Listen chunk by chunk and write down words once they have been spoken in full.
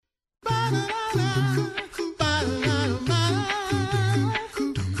You're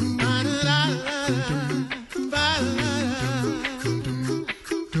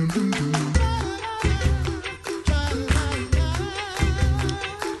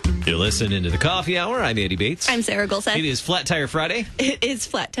listening to the Coffee Hour. I'm Andy Bates. I'm Sarah Golseth. It is Flat Tire Friday. It is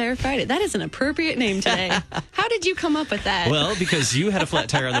Flat Tire Friday. That is an appropriate name today. How did you come up with that? Well, because you had a flat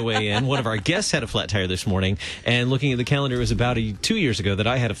tire on the way in. One of our guests had a flat tire this morning. And looking at the calendar, it was about 2 years ago that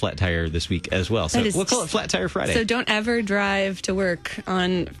I had a flat tire this week as well. So we'll call it Flat Tire Friday. So don't ever drive to work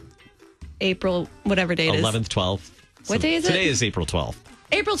on April, whatever date it is. 11th, 12th. What day is it? Today is April 12th.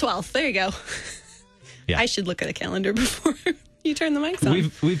 April 12th. There you go. Yeah. I should look at a calendar before you turn the mics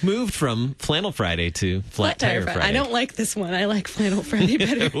on. We've moved from Flannel Friday to Flat Tire Friday. I don't like this one. I like Flannel Friday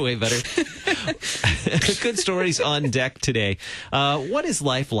better. Way better. Good stories on deck today. What is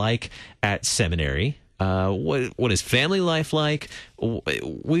life like at seminary? What is family life like?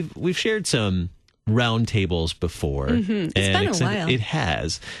 We've shared some roundtables before. It's been a while. It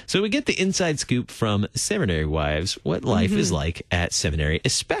has. So we get the inside scoop from seminary wives, what life is like at seminary,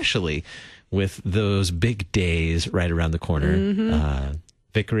 especially with those big days right around the corner.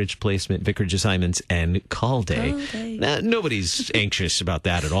 Vicarage placement, vicarage assignments, and call day. Now, nobody's anxious about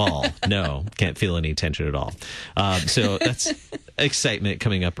that at all. No, can't feel any tension at all. So that's excitement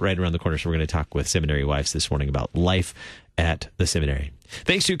coming up right around the corner. So we're going to talk with seminary wives this morning about life at the seminary.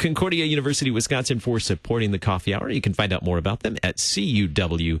 Thanks to Concordia University, Wisconsin for supporting the Coffee Hour. You can find out more about them at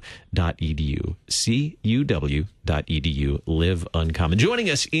cuw.edu. cuw.edu. Live Uncommon. Joining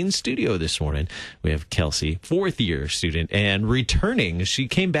us in studio this morning, we have Kelsey, fourth-year student, and returning. She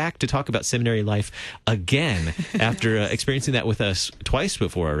came back to talk about seminary life again after experiencing that with us twice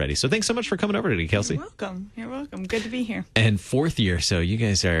before already. So thanks so much for coming over today, Kelsey. You're welcome. You're welcome. Good to be here. And fourth year, so you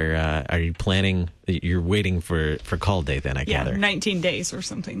guys are you planning? You're waiting for call day then, I gather. 19 days or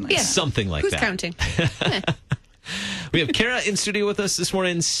something like that. Something like Who's that. counting? We have Kara in studio with us this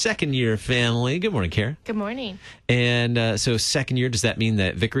morning, second year family. Good morning, Kara. Good morning. And so second year, does that mean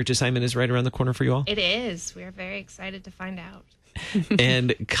that vicarage assignment is right around the corner for you all? It is. We're very excited to find out.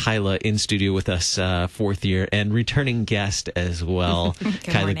 And Kyla in studio with us, fourth year, and returning guest as well.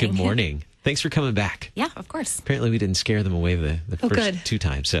 Kyla, good morning. Thanks for coming back. Yeah, of course. Apparently we didn't scare them away the first two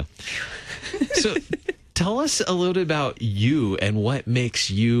times. So tell us a little bit about you and what makes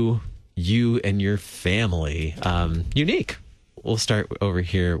you and your family unique. We'll start over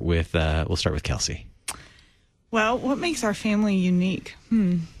here with Kelsey. Well, what makes our family unique?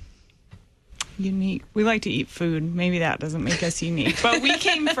 Unique. We like to eat food. Maybe that doesn't make us unique. But we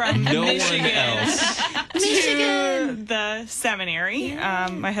came from Michigan to the seminary. Yeah.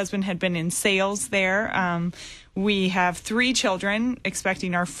 My husband had been in sales there. We have 3 children,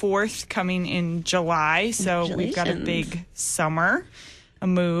 expecting our 4th coming in July. So we've got a big summer, a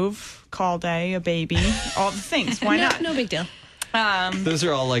move, call day, a baby, all the things. Why not? No big deal. Those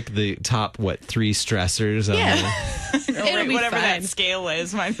are all like the top, 3 stressors? Whatever that scale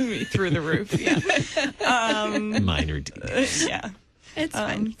is, might be through the roof. Yeah. Minor details. Yeah. It's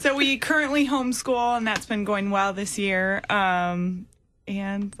fine. So we currently homeschool, and that's been going well this year.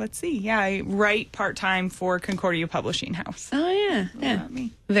 And let's see. Yeah, I write part-time for Concordia Publishing House. Oh, yeah. Yeah.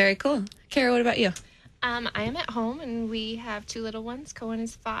 Me. Very cool. Kara, what about you? I am at home, and we have 2 little ones. Cohen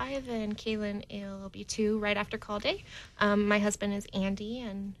is 5, and Kaylin will be 2 right after call day. My husband is Andy,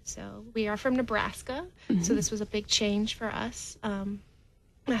 and so we are from Nebraska. So this was a big change for us.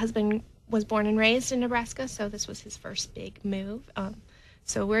 My husband was born and raised in Nebraska, so this was his first big move.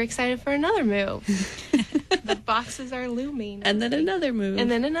 So we're excited for another move. The boxes are looming. And then another move. And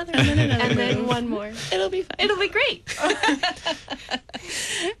then another. And then another. And then one more. It'll be fun. It'll be great.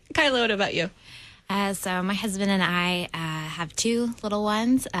 Kyla, what about you? So my husband and I have 2 little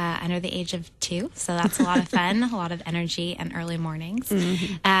ones under the age of 2, so that's a lot of fun, a lot of energy and early mornings.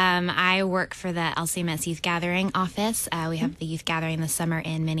 I work for the LCMS Youth Gathering office. We have the youth gathering this summer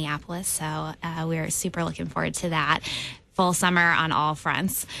in Minneapolis, so we're super looking forward to that. Full summer on all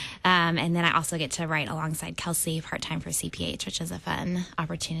fronts. And then I also get to write alongside Kelsey part-time for CPH, which is a fun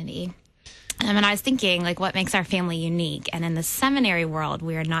opportunity. And I was thinking, what makes our family unique? And in the seminary world,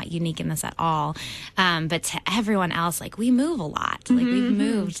 we are not unique in this at all. But to everyone else, we move a lot. We've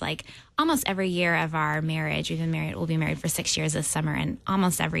moved, almost every year of our marriage. We'll be married for 6 years this summer, and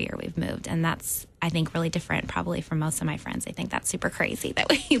almost every year we've moved. And that's, I think, really different probably from most of my friends. I think that's super crazy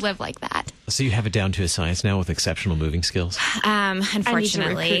that we live like that. So you have it down to a science now with exceptional moving skills?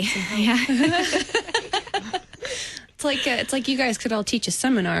 Unfortunately. Yeah. It's like you guys could all teach a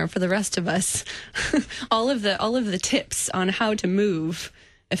seminar for the rest of us. all of the tips on how to move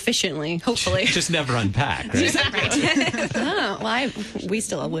efficiently, hopefully. Just never unpack, right? Oh, well, we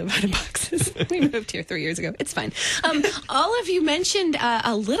still live out of boxes. We moved here 3 years ago. It's fine. All of you mentioned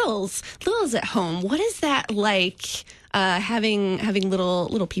littles at home. What is that like? Having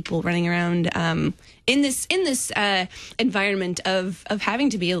little people running around in this environment of having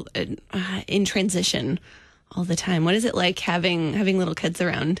to be in transition all the time. What is it like having little kids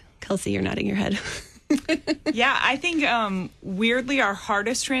around? Kelsey, you're nodding your head. Yeah, I think weirdly our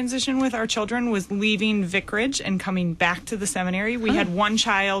hardest transition with our children was leaving Vicarage and coming back to the seminary. We had one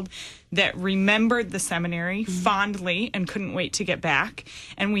child that remembered the seminary fondly and couldn't wait to get back.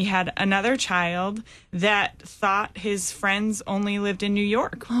 And we had another child that thought his friends only lived in New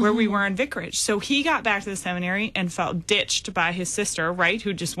York, where we were in Vicarage. So he got back to the seminary and felt ditched by his sister, right,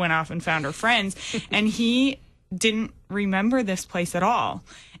 who just went off and found her friends. And he didn't remember this place at all.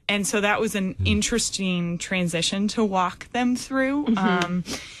 And so that was an interesting transition to walk them through.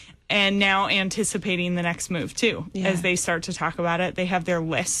 And now anticipating the next move, too. Yeah. As they start to talk about it, they have their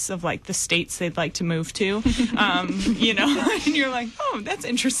lists of, like, the states they'd like to move to, you know, and you're like, oh, that's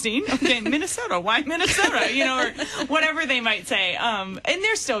interesting. Okay, Minnesota. Why Minnesota? You know, or whatever they might say. And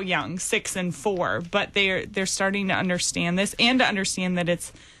they're still young, 6 and 4, but they're starting to understand this and to understand that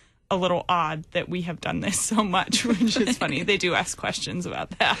it's a little odd that we have done this so much, which is funny. They do ask questions about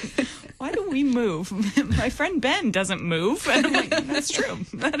that. Why do we move? My friend Ben doesn't move. And I'm like, that's true.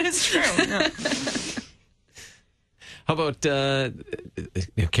 That is true. Yeah. How about,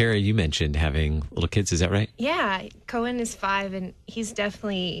 Kara, you mentioned having little kids. Is that right? Yeah. Cohen is 5, and he's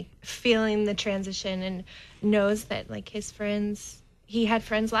definitely feeling the transition and knows that, like, his friends, he had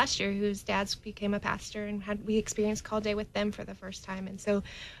friends last year whose dads became a pastor, and we experienced Call Day with them for the first time. And so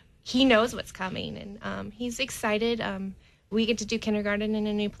he knows what's coming, and he's excited. We get to do kindergarten in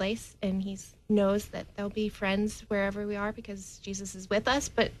a new place, and he knows that there'll be friends wherever we are because Jesus is with us,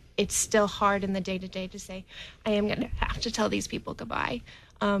 but it's still hard in the day-to-day to say, I am going to have to tell these people goodbye.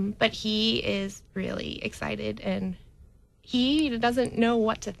 But he is really excited, and he doesn't know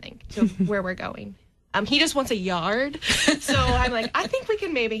what to think to where we're going. He just wants a yard. So I'm like, I think we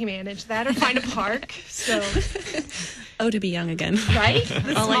can maybe manage that or find a park. So, oh, to be young again. Right?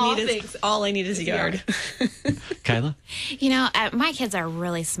 All I need is a yard. Kyla? You know, my kids are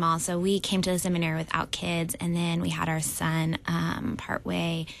really small, so we came to the seminary without kids, and then we had our son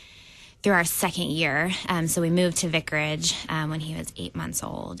partway through our second year. So we moved to Vicarage when he was 8 months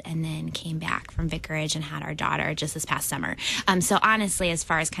old, and then came back from Vicarage and had our daughter just this past summer. So honestly, as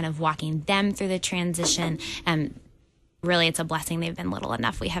far as kind of walking them through the transition, really it's a blessing they've been little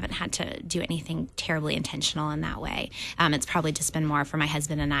enough. We haven't had to do anything terribly intentional in that way. It's probably just been more for my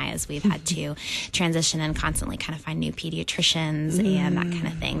husband and I as we've had to transition and constantly kind of find new pediatricians and that kind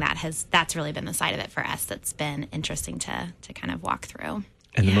of thing. That's really been the side of it for us that's been interesting to kind of walk through.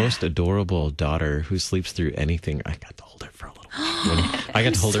 And the most adorable daughter who sleeps through anything. I got to hold her for a little while. I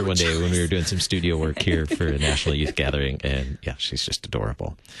got to hold her one day when we were doing some studio work here for a National Youth Gathering. And yeah, she's just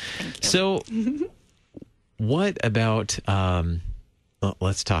adorable. So what about,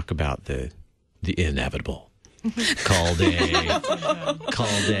 let's talk about the inevitable. Call day. Call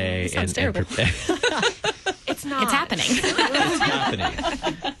day. Sounds terrible. It's not. It's happening.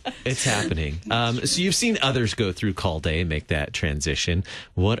 It's happening. So you've seen others go through Call Day and make that transition.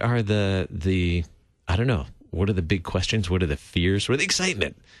 What are the I don't know, what are the big questions? What are the fears? What are the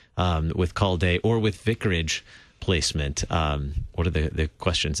excitement with Call Day or with Vicarage placement? What are the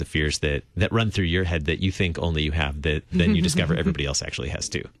questions, the fears that run through your head that you think only you have that then you discover everybody else actually has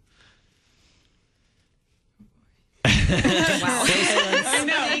too? Wow. I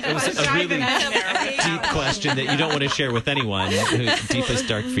know. It was a really deep question that you don't want to share with anyone. Deepest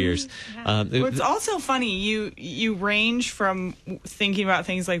dark fears. Well, it's also funny. You range from thinking about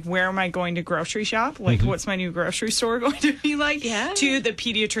things like, where am I going to grocery shop? Like, what's my new grocery store going to be like? Yeah. To the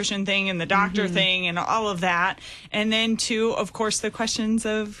pediatrician thing and the doctor thing and all of that. And then to, of course, the questions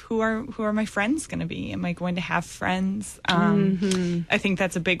of who are my friends going to be? Am I going to have friends? I think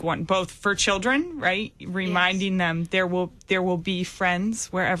that's a big one, both for children, right? Reminding them there will be friends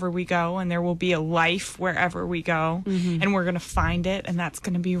wherever we go, and there will be a life wherever we go, and we're going to find it, and that's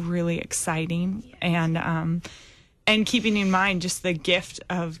going to be really exciting. And keeping in mind just the gift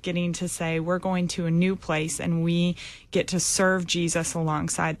of getting to say we're going to a new place and we get to serve Jesus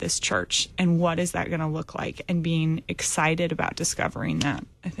alongside this church, and what is that going to look like, and being excited about discovering that,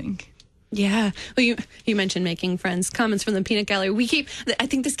 I think. Yeah. Well, you mentioned making friends. Comments from the peanut gallery. I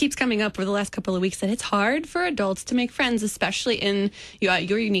think this keeps coming up over the last couple of weeks that it's hard for adults to make friends, especially in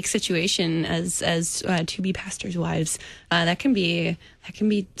your unique situation as to-be pastors' wives. That can be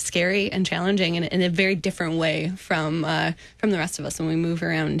scary and challenging in a very different way from the rest of us when we move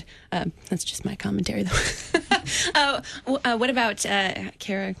around. That's just my commentary, though. What about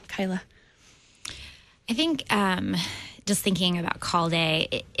Kyla? I think just thinking about Call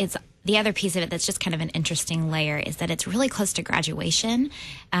Day, it's the other piece of it that's just kind of an interesting layer is that it's really close to graduation,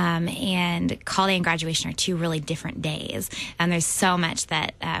 and Call Day and graduation are two really different days. And there's so much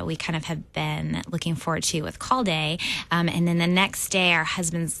that we kind of have been looking forward to with Call Day, and then the next day our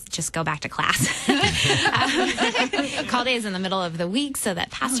husbands just go back to class. Call Day is in the middle of the week so that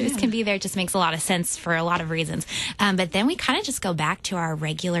pastors can be there. It just makes a lot of sense for a lot of reasons. But then we kind of just go back to our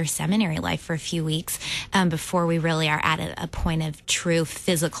regular seminary life for a few weeks before we really are at a point of true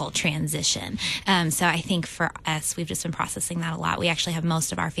physical transition. So I think for us, we've just been processing that a lot. We actually have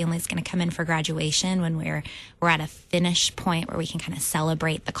most of our families going to come in for graduation when we're at a finish point where we can kind of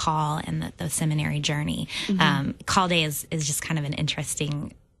celebrate the call and the seminary journey. Call Day is just kind of an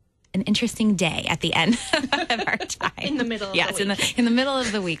interesting day at the end of our time. In the middle of the week. In the middle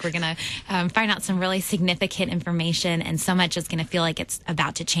of the week, we're going to find out some really significant information, and so much is going to feel like it's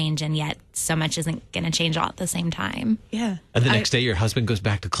about to change, and yet so much isn't going to change all at the same time. Yeah. And the next day, your husband goes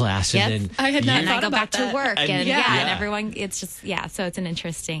back to class, and then I had not and thought I go about back to work, and and everyone. It's just so it's an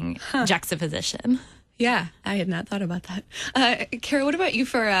interesting juxtaposition. Yeah, I had not thought about that. Kara, what about you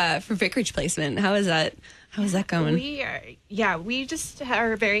for vicarage placement? How is that going? We just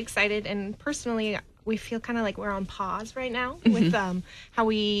are very excited, and personally, we feel kind of like we're on pause right now with how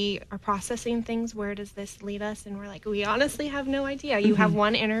we are processing things. Where does this lead us? And we're like, we honestly have no idea. You have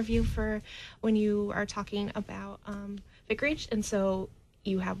one interview for when you are talking about vicarage, and so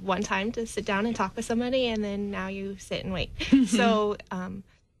you have one time to sit down and talk with somebody, and then now you sit and wait. So,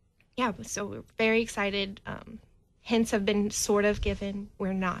 so we're very excited. Hints have been sort of given.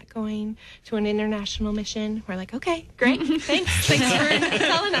 We're not going to an international mission. We're like, okay, great. Thanks for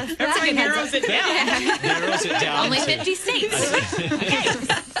telling us. That narrows it down. narrows it down. Only 50 states.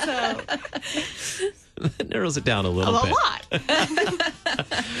 That narrows it down a little bit. A lot.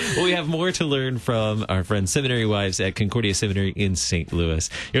 Well, we have more to learn from our friends seminary wives at Concordia Seminary in St. Louis.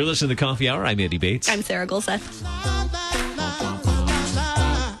 You're listening to the Coffee Hour. I'm Andy Bates. I'm Sarah Golseth.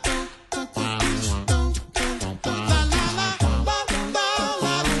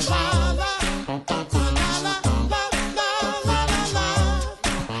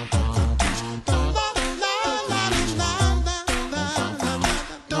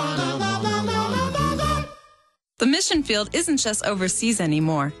 The mission field isn't just overseas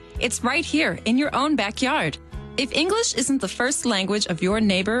anymore. It's right here in your own backyard. If English isn't the first language of your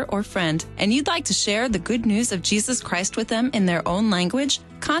neighbor or friend, and you'd like to share the good news of Jesus Christ with them in their own language,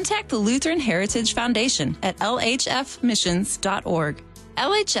 contact the Lutheran Heritage Foundation at lhfmissions.org.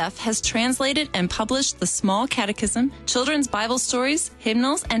 LHF has translated and published the Small Catechism, children's Bible stories,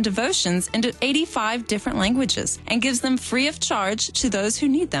 hymnals, and devotions into 85 different languages and gives them free of charge to those who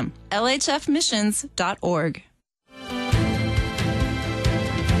need them. lhfmissions.org.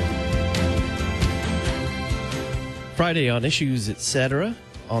 Friday on Issues, Etc.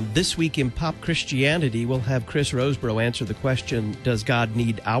 On This Week in Pop Christianity, we'll have Chris Roseborough answer the question, does God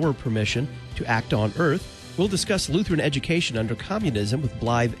need our permission to act on earth? We'll discuss Lutheran education under communism with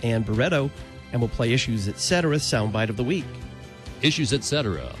Blythe Ann Barretto, and we'll play Issues, Etc. Soundbite of the Week. Issues,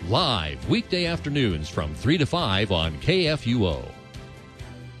 Etc. live weekday afternoons from 3 to 5 on KFUO.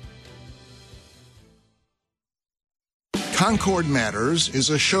 Concord Matters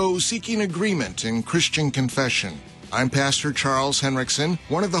is a show seeking agreement in Christian confession. I'm Pastor Charles Henriksen,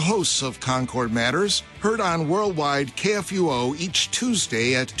 one of the hosts of Concord Matters, heard on worldwide KFUO each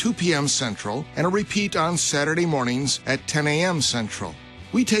Tuesday at 2 p.m. Central and a repeat on Saturday mornings at 10 a.m. Central.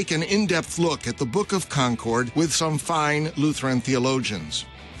 We take an in-depth look at the Book of Concord with some fine Lutheran theologians.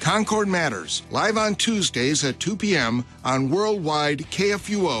 Concord Matters, live on Tuesdays at 2 p.m. on worldwide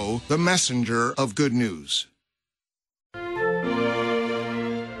KFUO, the messenger of good news.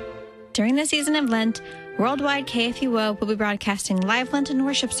 During the season of Lent, Worldwide KFUO will be broadcasting live Lenten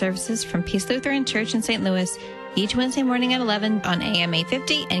worship services from Peace Lutheran Church in St. Louis each Wednesday morning at 11 on AM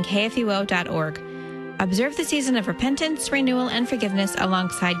 850 and KFUO.org. Observe the season of repentance, renewal, and forgiveness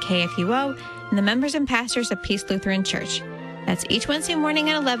alongside KFUO and the members and pastors of Peace Lutheran Church. That's each Wednesday morning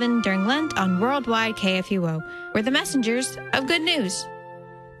at 11 during Lent on Worldwide KFUO. We're the messengers of good news.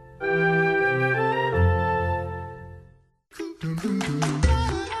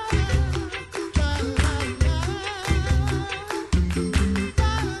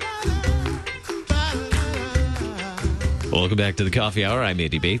 Welcome back to the Coffee Hour. I'm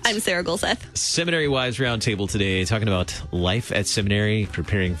Andy Bates. I'm Sarah Golseth. Seminary Wives Roundtable today, talking about life at seminary,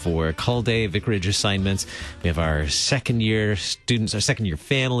 preparing for call day, vicarage assignments. We have our second-year students, our second-year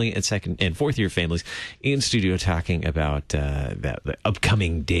family, and fourth-year families in studio talking about the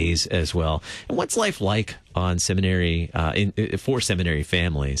upcoming days as well. And what's life like on seminary, for seminary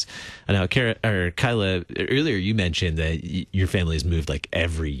families? I know, Kyla, earlier you mentioned that your family has moved like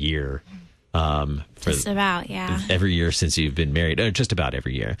every year. Just about, yeah. Every year since you've been married, or just about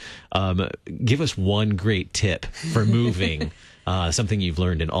every year. Give us one great tip for moving, something you've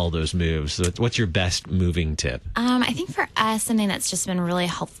learned in all those moves. So what's your best moving tip? I think for us, something that's just been really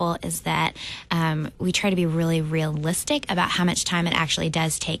helpful is that we try to be really realistic about how much time it actually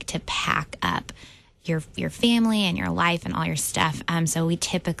does take to pack up your family and your life and all your stuff. So we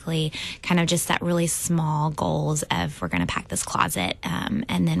typically kind of just set really small goals of we're going to pack this closet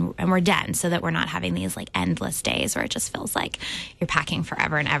and we're done, so that we're not having these like endless days where it just feels like you're packing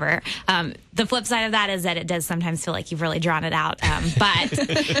forever and ever. The flip side of that is that it does sometimes feel like you've really drawn it out, but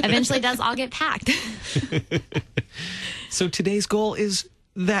eventually it does all get packed. So today's goal is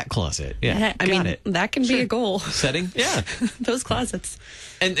that closet. Yeah, I mean, that can be a goal. Setting? Yeah. Those closets.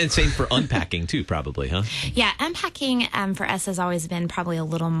 And same for unpacking too, probably, huh? Yeah, unpacking for us has always been probably a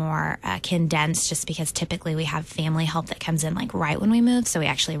little more condensed, just because typically we have family help that comes in like right when we move, so we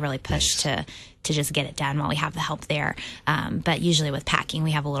actually really push to just get it done while we have the help there. But usually with packing,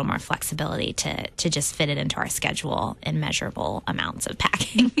 we have a little more flexibility to just fit it into our schedule in measurable amounts of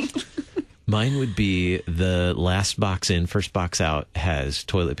packing. Mine would be the last box in, first box out has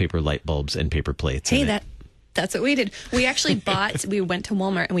toilet paper, light bulbs, and paper plates. Hey, that's what we did. We actually we went to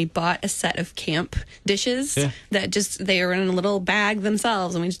Walmart and we bought a set of camp dishes that they were in a little bag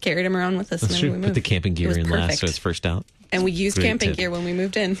themselves, and we just carried them around with us. That's true. Put the camping gear in last, so it's first out. And we used camping gear when we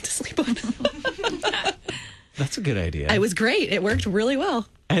moved in to sleep on. That's a good idea. It was great. It worked really well.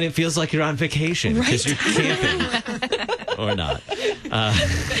 And it feels like you're on vacation because you're camping. Or not.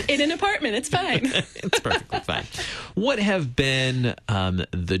 In an apartment, it's fine. It's perfectly fine. What have been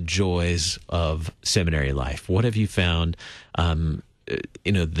the joys of seminary life? What have you found, to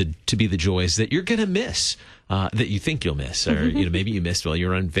be the joys that you're going to miss, that you think you'll miss, or maybe you missed while you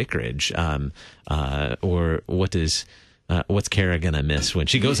were on vicarage, or what's Kara going to miss when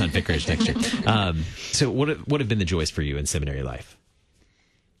she goes on vicarage next year? So what have been the joys for you in seminary life?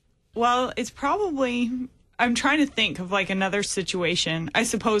 Well, it's probably, I'm trying to think of like another situation. I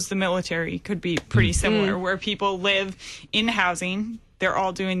suppose the military could be pretty similar, where people live in housing. They're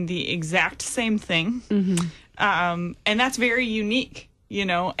all doing the exact same thing. And that's very unique,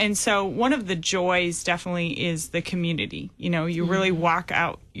 And so one of the joys definitely is the community. You really walk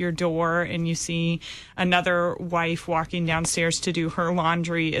out your door and you see another wife walking downstairs to do her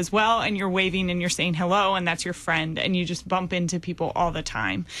laundry as well, and you're waving and you're saying hello, and that's your friend, and you just bump into people all the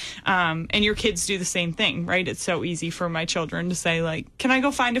time. And your kids do the same thing, right? It's so easy for my children to say, like, can I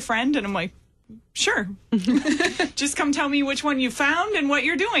go find a friend? And I'm like, sure. Just come tell me which one you found and what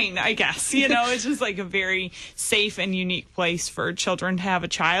you're doing, I guess. It's just like a very safe and unique place for children to have a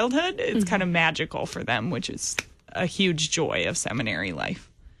childhood. It's kind of magical for them, which is a huge joy of seminary life.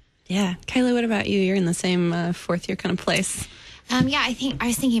 Yeah. Kyla, what about you? You're in the same fourth year kind of place. Yeah, I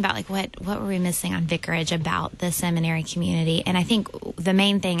was thinking about like what were we missing on vicarage about the seminary community, and I think the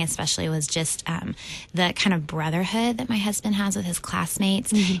main thing especially was just the kind of brotherhood that my husband has with his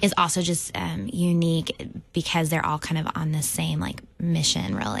classmates is also just unique, because they're all kind of on the same like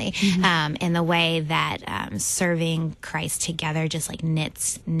mission, really, in the way that serving Christ together just like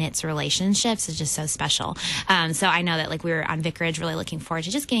knits relationships is just so special. So I know that like we were on vicarage really looking forward to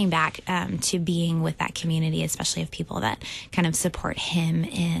just getting back to being with that community, especially of people that kind of support him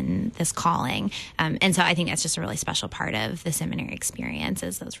in this calling. And so I think that's just a really special part of the seminary experience,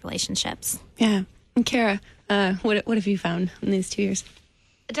 is those relationships. Yeah. And Kara, what have you found in these 2 years?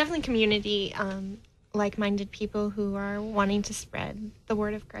 Definitely community, like-minded people who are wanting to spread the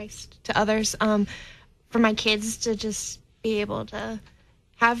word of Christ to others. For my kids to just be able to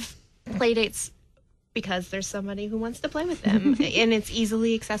have play dates because there's somebody who wants to play with them, and it's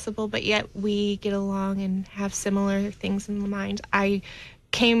easily accessible, but yet we get along and have similar things in mind. I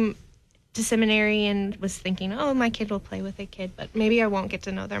came to seminary and was thinking, oh, my kid will play with a kid, but maybe I won't get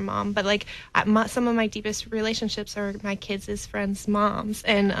to know their mom. But like some of my deepest relationships are my kids' friends' moms,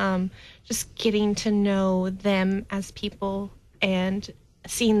 and just getting to know them as people and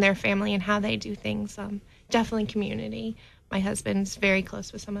seeing their family and how they do things. Definitely community. My husband's very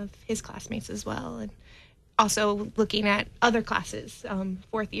close with some of his classmates as well, and also looking at other classes,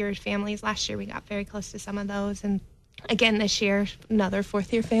 fourth year families. Last year we got very close to some of those, and again this year another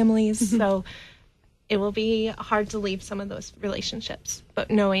fourth year families. So it will be hard to leave some of those relationships, but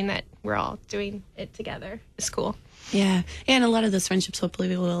knowing that we're all doing it together is cool. Yeah, and a lot of those friendships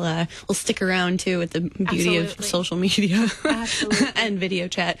hopefully will stick around too, with the beauty of social media and video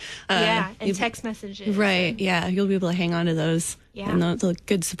chat. And text messages. Right. Yeah, you'll be able to hang on to those and the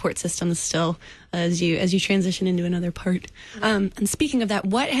good support systems still as you transition into another part. And speaking of that,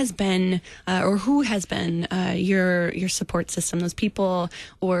 what has been or who has been your support system? Those people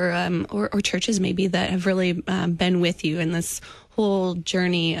or churches maybe that have really been with you in this whole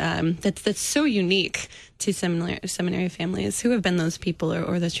journey that's so unique to seminary families. Who have been those people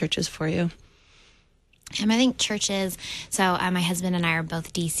or those churches for you? I think churches, so my husband and I are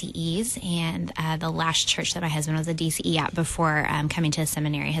both DCEs, and the last church that my husband was a DCE at before coming to the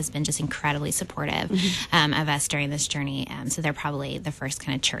seminary has been just incredibly supportive of us during this journey. So they're probably the first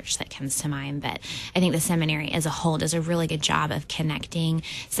kind of church that comes to mind. But I think the seminary as a whole does a really good job of connecting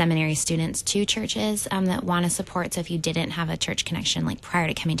seminary students to churches that want to support. So if you didn't have a church connection like prior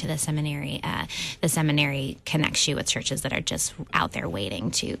to coming to the seminary connects you with churches that are just out there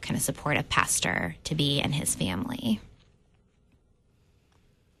waiting to kind of support a pastor to be and his family.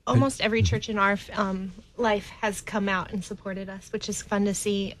 Almost every church in our life has come out and supported us, which is fun to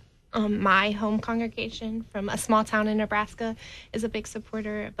see. My home congregation from a small town in Nebraska is a big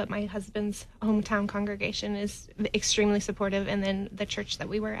supporter, but my husband's hometown congregation is extremely supportive. And then the church that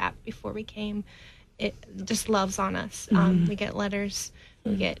we were at before we came, it just loves on us. We get letters,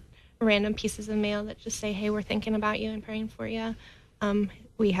 we get random pieces of mail that just say, hey, we're thinking about you and praying for you.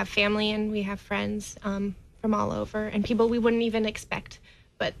 We have family and we have friends from all over, and people we wouldn't even expect,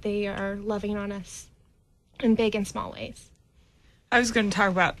 but they are loving on us in big and small ways. I was going to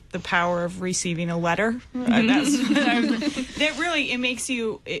talk about the power of receiving a letter. That really, it makes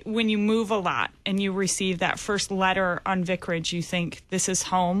you, when you move a lot and you receive that first letter on vicarage, you think, this is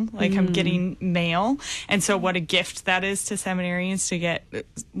home, like I'm getting mail. And so what a gift that is to seminarians to get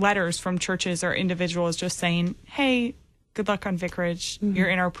letters from churches or individuals just saying, hey, good luck on vicarage. You're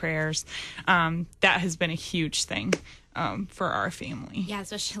in our prayers. That has been a huge thing for our family. Yeah,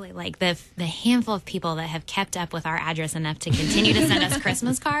 especially like the handful of people that have kept up with our address enough to continue to send us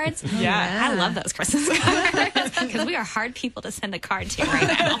Christmas cards. Yeah. I love those Christmas cards because we are hard people to send a card to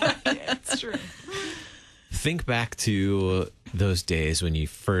right now. Yeah, it's true. Think back to those days when you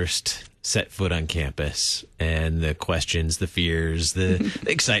first set foot on campus and the questions, the fears, the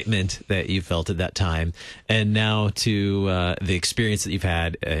excitement that you felt at that time, and now to the experience that you've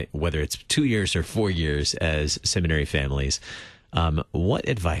had, whether it's 2 years or 4 years as seminary families. What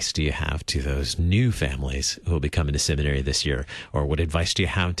advice do you have to those new families who will be coming to seminary this year? Or what advice do you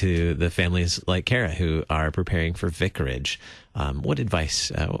have to the families like Kara who are preparing for vicarage? What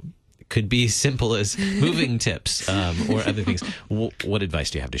advice could be simple as moving tips or other things? What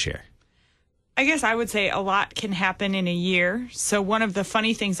advice do you have to share? I guess I would say a lot can happen in a year. So one of the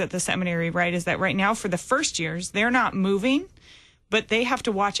funny things at the seminary, right, is that right now for the first years, they're not moving, but they have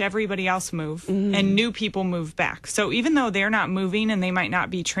to watch everybody else move and new people move back. So even though they're not moving and they might not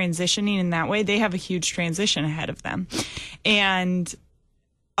be transitioning in that way, they have a huge transition ahead of them. And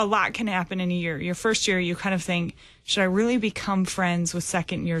a lot can happen in a year. Your first year, you kind of think, should I really become friends with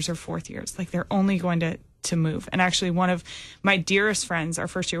second years or fourth years? Like they're only going to move. And actually one of my dearest friends, our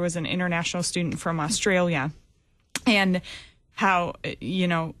first year, was an international student from Australia. And how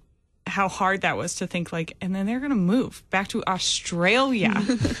hard that was to think like, and then they're going to move back to Australia.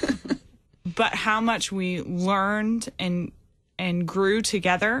 But how much we learned and grew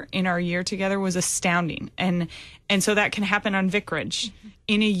together in our year together was astounding. And so that can happen on vicarage.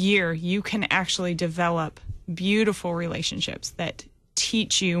 In a year, you can actually develop beautiful relationships that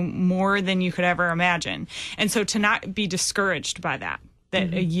teach you more than you could ever imagine. And so to not be discouraged by that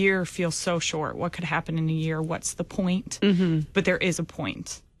a year feels so short. What could happen in a year? What's the point? But there is a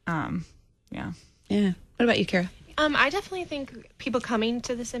point. Yeah. What about you, Kara? I definitely think people coming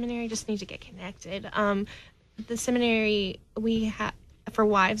to the seminary just need to get connected. The seminary, we have, for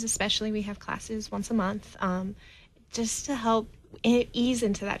wives especially, we have classes once a month just to help ease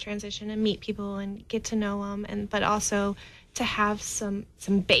into that transition and meet people and get to know them, but also to have some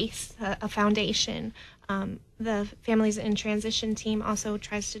base, a foundation. The Families in Transition team also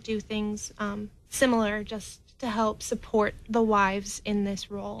tries to do things similar just to help support the wives in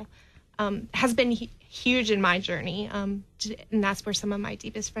this role. Has been huge in my journey, and that's where some of my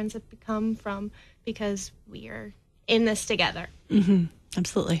deepest friends have come from, because we are in this together.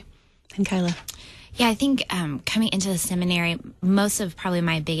 Absolutely. And Kyla? Yeah, I think coming into the seminary, most of probably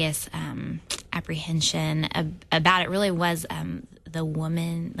my biggest apprehension about it really was the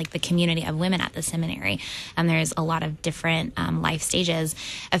woman, like the community of women at the seminary. There's a lot of different life stages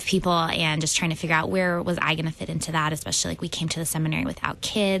of people, and just trying to figure out where was I going to fit into that, especially like we came to the seminary without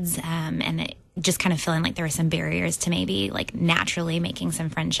kids, and it just kind of feeling like there were some barriers to maybe like naturally making some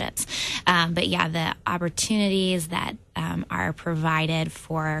friendships. But yeah, the opportunities that are provided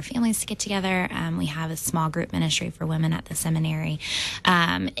for families to get together. We have a small group ministry for women at the seminary.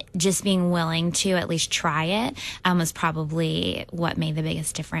 Just being willing to at least try it was probably what made the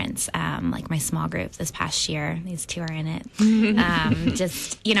biggest difference. Like my small group this past year, these two are in it.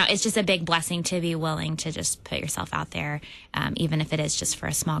 Just, it's just a big blessing to be willing to just put yourself out there, even if it is just for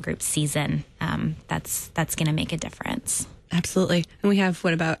a small group season. That's going to make a difference. Absolutely. And we have,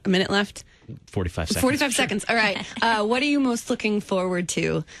 about a minute left? 45 seconds. 45 seconds. All right. What are you most looking forward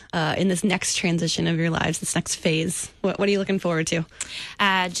to in this next transition of your lives, this next phase? What are you looking forward to?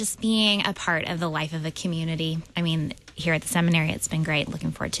 Just being a part of the life of a community. I mean, here at the seminary, it's been great.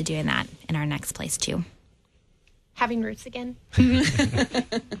 Looking forward to doing that in our next place, too. Having roots again.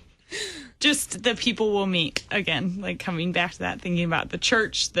 Just the people we'll meet again, like coming back to that, thinking about the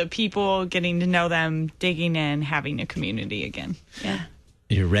church, the people, getting to know them, digging in, having a community again. Yeah.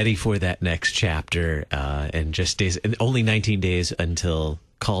 You're ready for that next chapter, and just days, and only 19 days until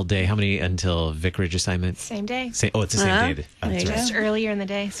call day. How many until vicarage assignment? Same day. It's the same day. Oh, that's right. Just earlier in the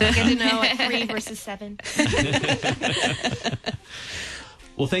day, so we get to know like 3 versus 7.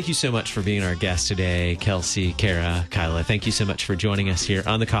 Well, thank you so much for being our guest today, Kelsey, Kara, Kyla. Thank you so much for joining us here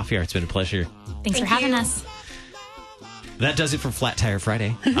on the Coffee Hour. It's been a pleasure. Thanks for having us. That does it for Flat Tire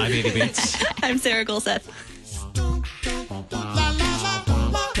Friday. I'm Andy Bates. I'm Sarah Golseth.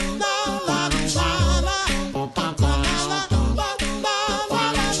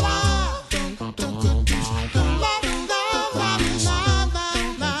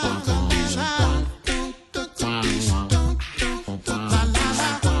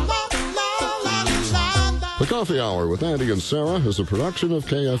 The Coffee Hour with Andy and Sarah is a production of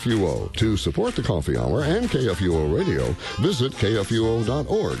KFUO. To support the Coffee Hour and KFUO Radio, visit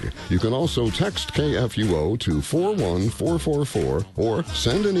kfuo.org. You can also text KFUO to 41444 or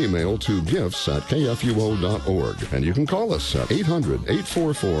send an email to gifts@kfuo.org. And you can call us at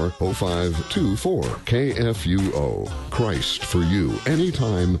 800-844-0524. KFUO. Christ for you,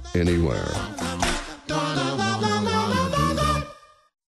 anytime, anywhere.